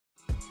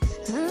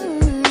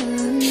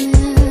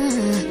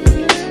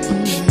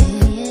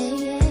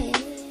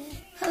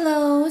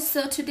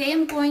today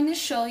I'm going to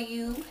show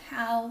you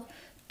how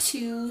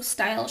to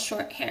style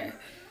short hair.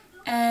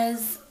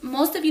 As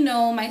most of you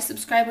know, my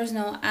subscribers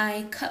know,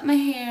 I cut my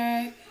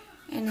hair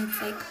and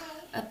it's like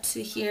up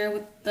to here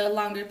with the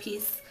longer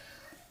piece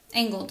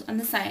angled on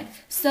the side.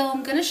 So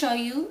I'm going to show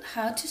you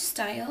how to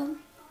style.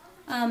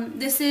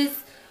 This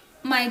is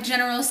my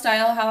general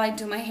style, how I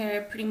do my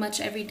hair pretty much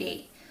every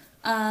day.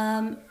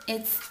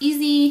 It's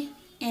easy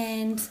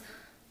and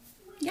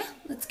yeah,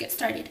 let's get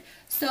started.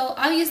 So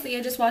obviously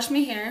I just washed my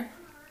hair.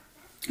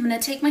 I'm going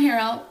to take my hair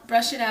out,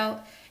 brush it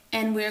out,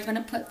 and we're going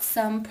to put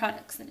some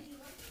products in it.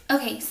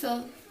 Okay,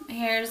 so my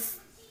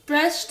hair's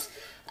brushed.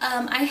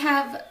 I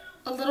have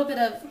a little bit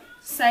of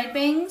side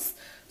bangs,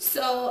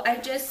 so I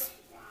just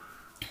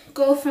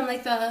go from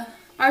like the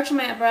arch of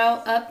my brow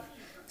up,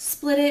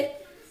 split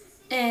it,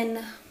 and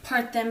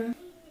part them.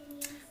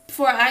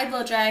 Before I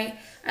blow dry,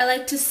 I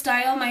like to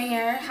style my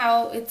hair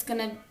how it's going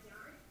to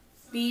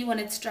be when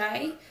it's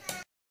dry.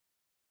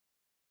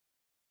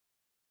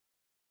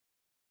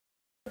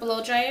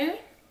 Blow dryer,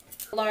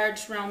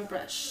 large round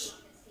brush.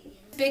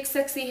 Big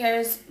Sexy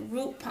Hair's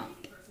root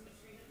pump.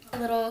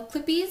 Little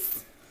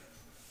clippies.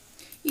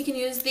 You can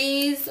use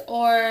these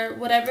or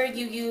whatever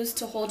you use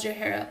to hold your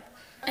hair up.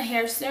 A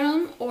hair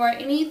serum or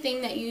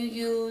anything that you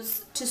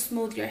use to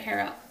smooth your hair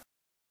out.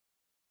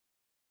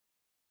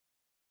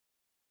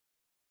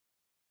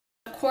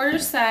 A quarter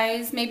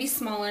size, maybe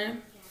smaller.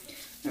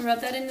 And rub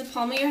that in the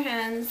palm of your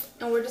hands,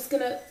 and we're just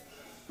gonna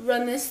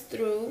run this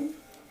through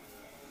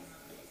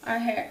our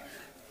hair,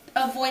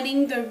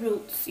 avoiding the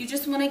roots. You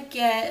just want to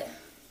get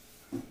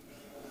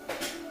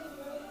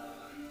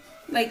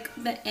like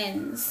the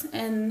ends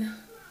and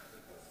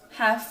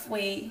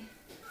halfway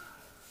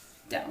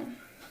down.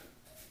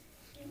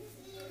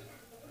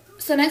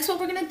 So next what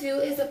we're going to do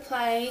is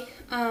apply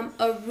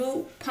a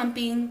root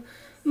pumping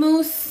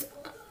mousse.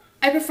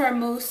 I prefer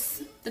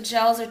mousse. The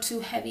gels are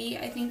too heavy,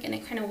 I think, and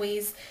it kind of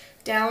weighs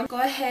down.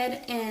 Go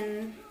ahead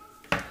and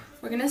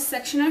we're going to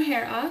section our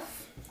hair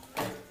off.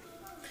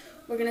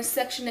 We're going to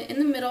section it in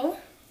the middle,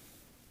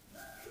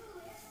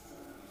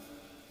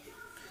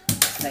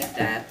 like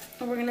that,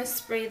 and we're going to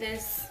spray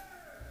this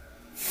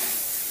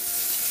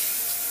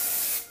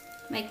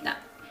like that.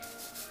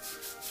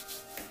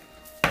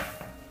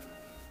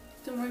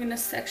 Then we're going to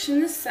section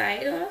the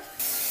side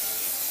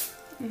off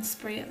and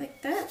spray it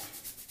like that.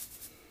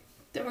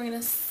 Then we're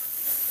going to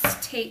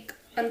take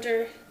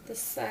under the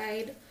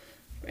side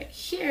right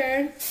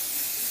here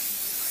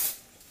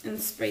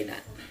and spray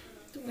that.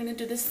 Then we're going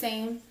to do the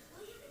same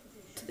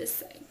to this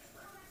side.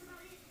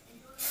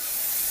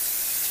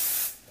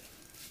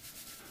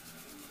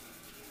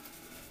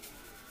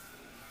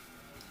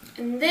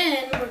 And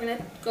then we're going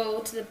to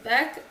go to the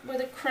back where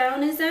the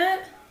crown is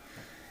at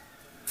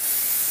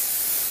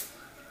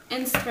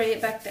and spray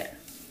it back there.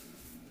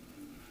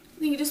 I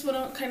think you just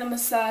want to kind of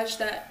massage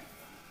that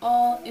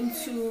all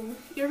into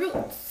your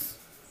roots.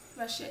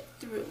 Brush it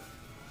through.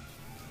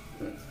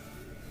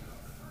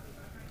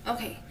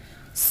 Okay,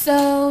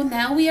 so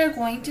now we are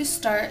going to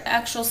start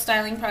actual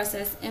styling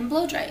process and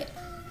blow dry it.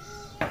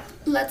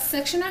 Let's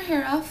section our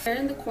hair off there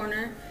in the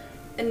corner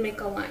and make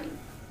a line.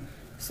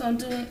 So I'm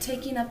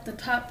taking up the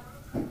top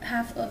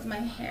half of my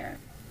hair.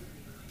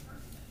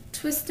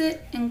 Twist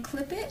it and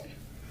clip it.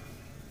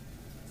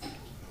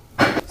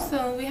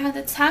 So we have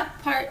the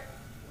top part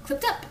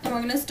clipped up, and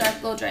we're going to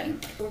start blow drying.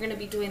 We're going to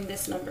be doing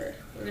this number.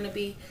 We're going to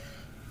be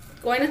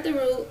going at the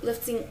root,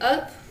 lifting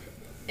up,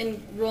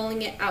 and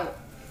rolling it out.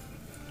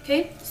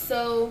 Okay,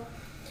 so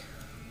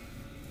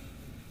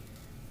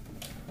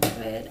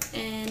good.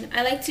 And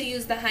I like to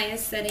use the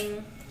highest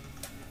setting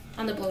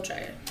on the blow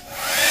dryer.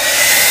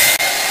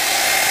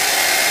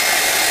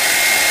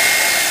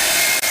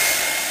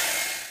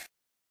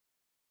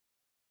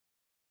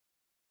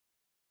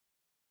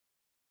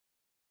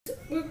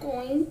 We're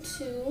going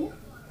to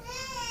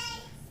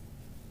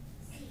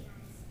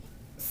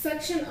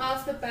section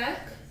off the back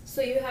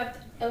so you have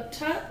a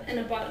top and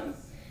a bottom.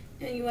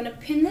 And you want to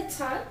pin the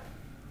top,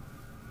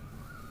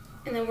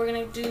 and then we're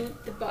going to do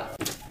the bottom.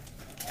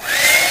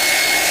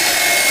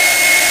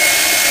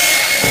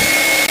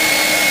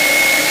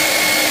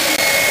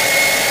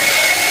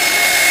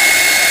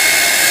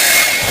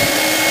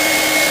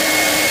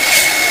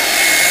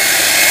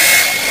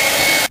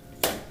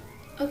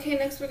 Okay,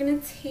 next we're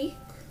going to take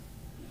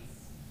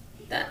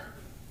that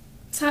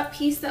top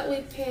piece that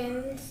we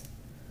pinned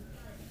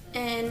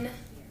and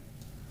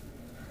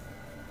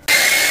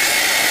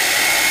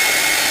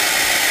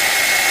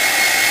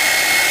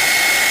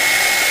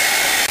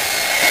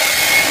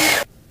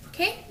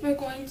okay, we're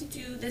going to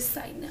do this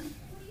side now.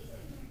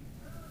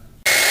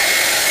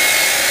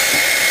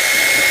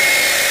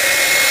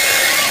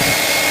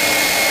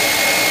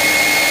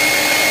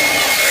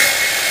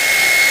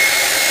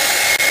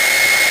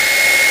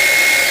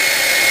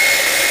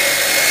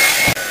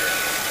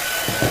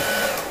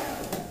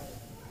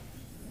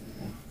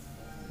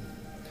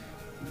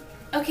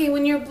 Okay,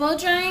 when you're blow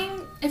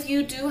drying, if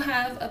you do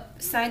have a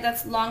side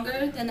that's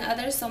longer than the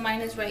other, so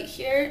mine is right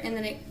here and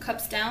then it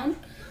cups down.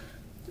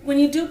 When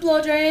you do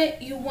blow dry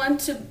it, you want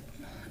to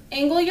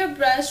angle your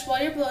brush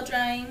while you're blow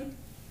drying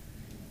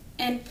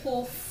and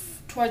pull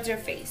towards your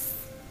face.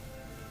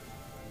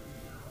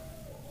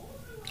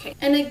 Okay.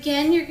 And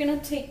again, you're gonna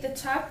take the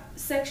top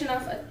section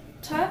off a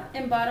top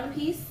and bottom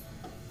piece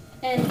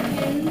and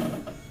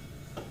pin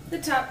the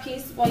top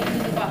piece while you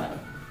do the bottom.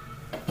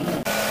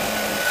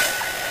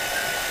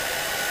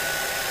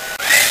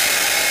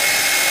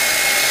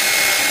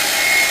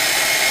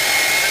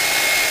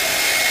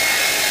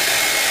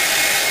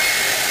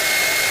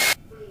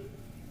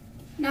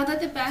 Now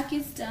that the back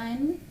is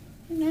done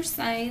and our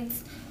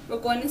sides, we're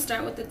going to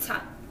start with the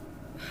top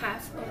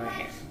half of our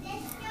hair.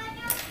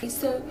 Okay,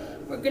 so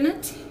we're gonna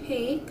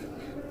take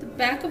the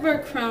back of our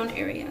crown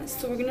area.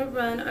 So we're gonna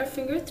run our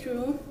finger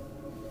through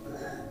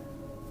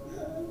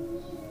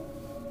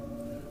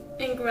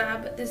and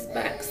grab this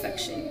back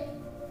section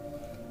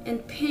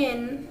and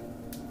pin,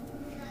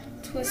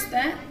 twist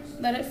that,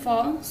 let it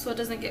fall so it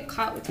doesn't get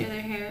caught with your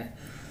other hair.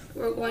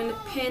 We're going to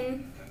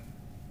pin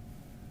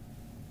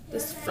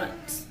this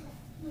front.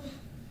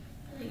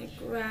 I'm going to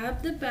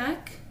grab the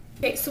back.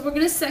 Okay, so we're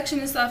going to section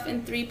this off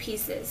in 3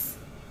 pieces.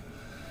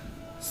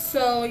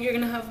 So you're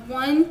going to have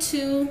 1,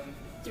 2,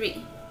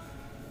 3.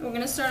 We're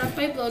going to start off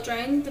by blow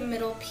drying the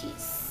middle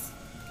piece.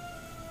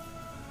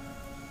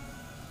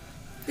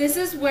 This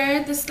is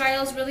where the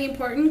style is really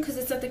important because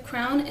it's at the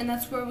crown and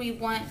that's where we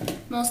want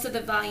most of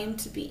the volume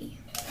to be.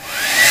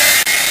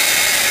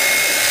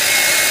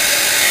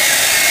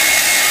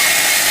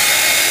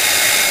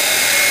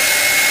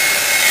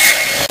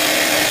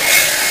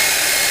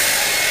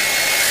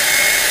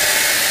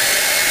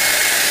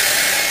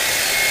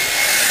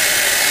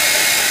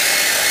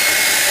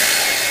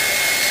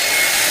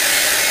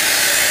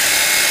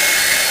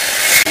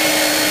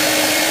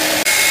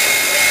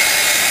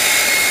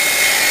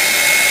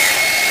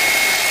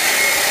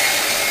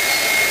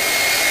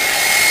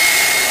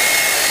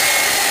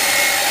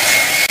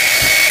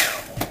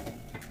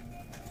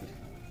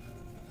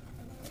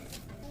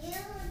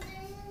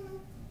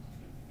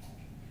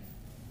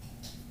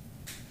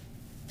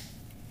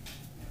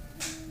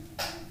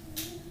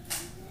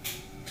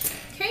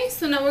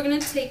 So now we're going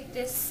to take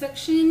this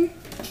section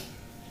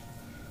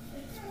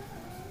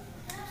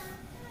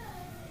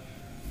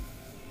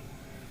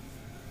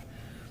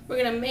we're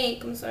going to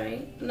make,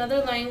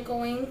 another line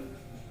going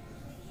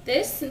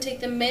this and take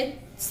the mid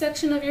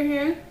section of your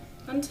hair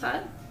on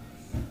top.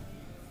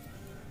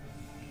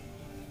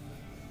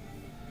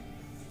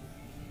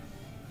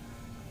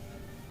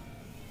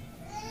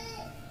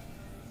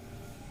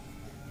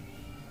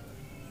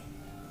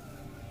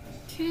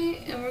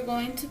 Okay, and we're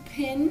going to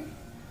pin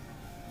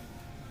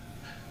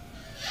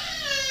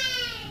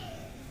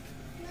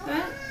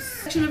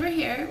section over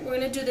here. We're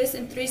going to do this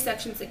in 3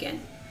 sections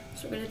again.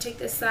 So we're going to take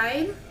this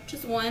side,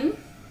 just 1,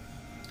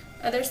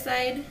 other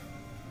side,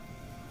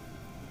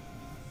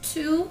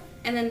 2,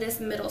 and then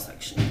this middle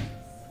section.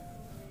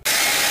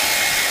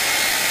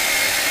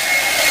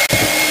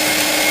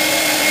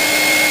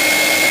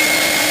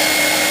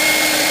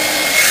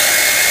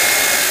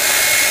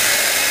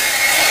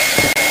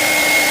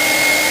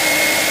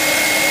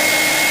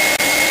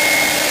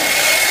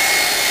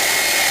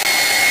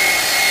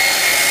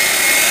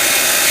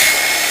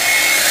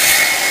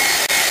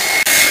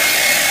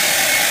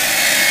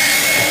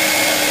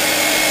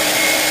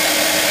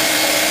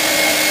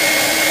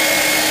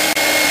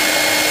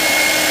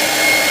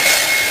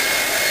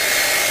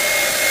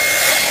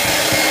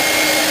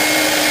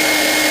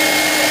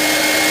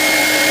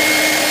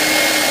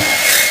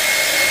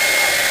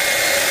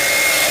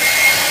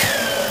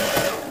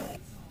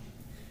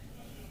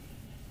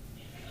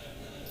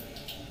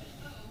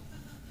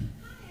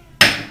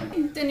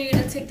 Then you're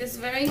going to take this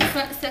very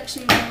front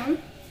section down.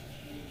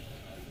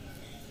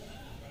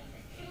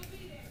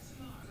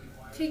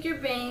 Take your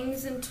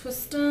bangs and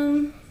twist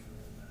them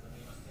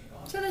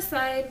to the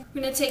side.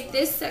 We're going to take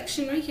this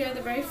section right here,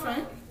 the very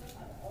front,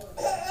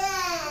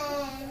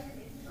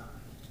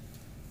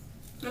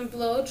 and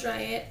blow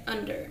dry it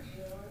under.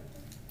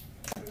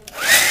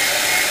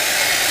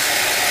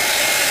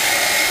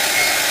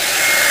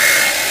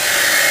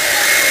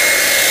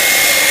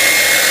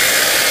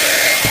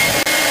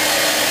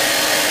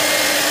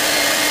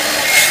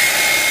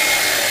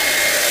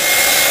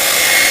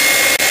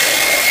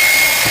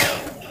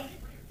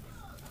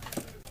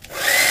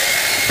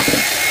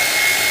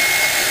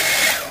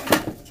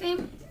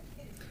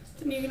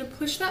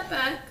 Push that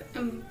back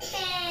and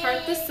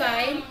part the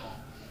side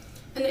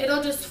and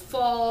it'll just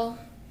fall.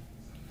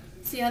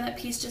 See how that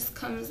piece just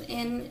comes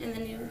in and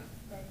then you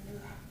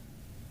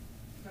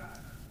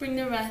bring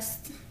the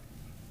rest.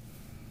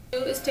 Do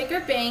is take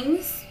our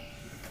bangs,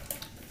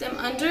 put them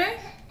under,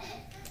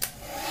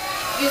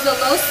 use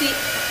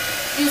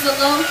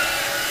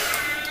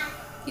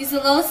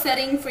a low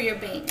setting for your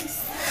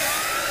bangs.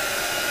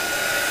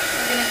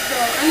 We're gonna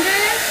curl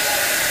under.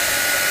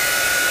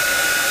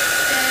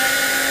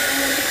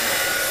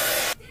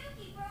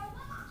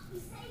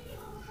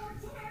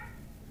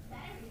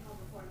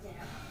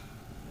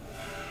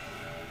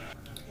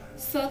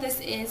 So this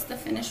is the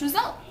finished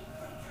result.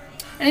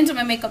 I didn't do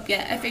my makeup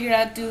yet. I figured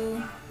I'd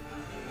do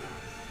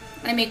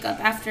my makeup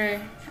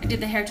after I did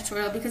the hair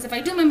tutorial, because if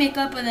I do my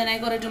makeup and then I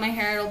go to do my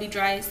hair, it'll be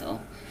dry.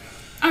 So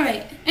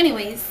alright,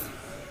 anyways,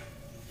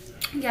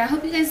 yeah, I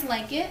hope you guys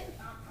like it.